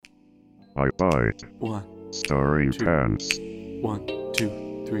I bite. 1, Starry Two. pants. 1,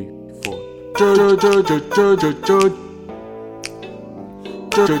 2, 3, 4.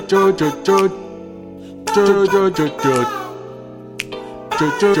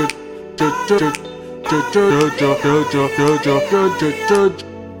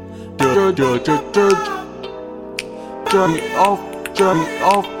 Johnny off, Johnny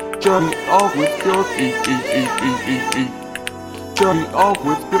off, Johnny off with your feet. Johnny off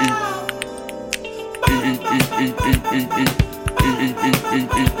with your feet.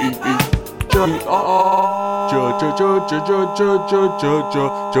 Johnny off.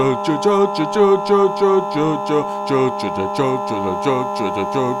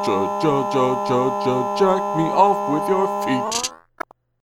 Jack me off with your feet.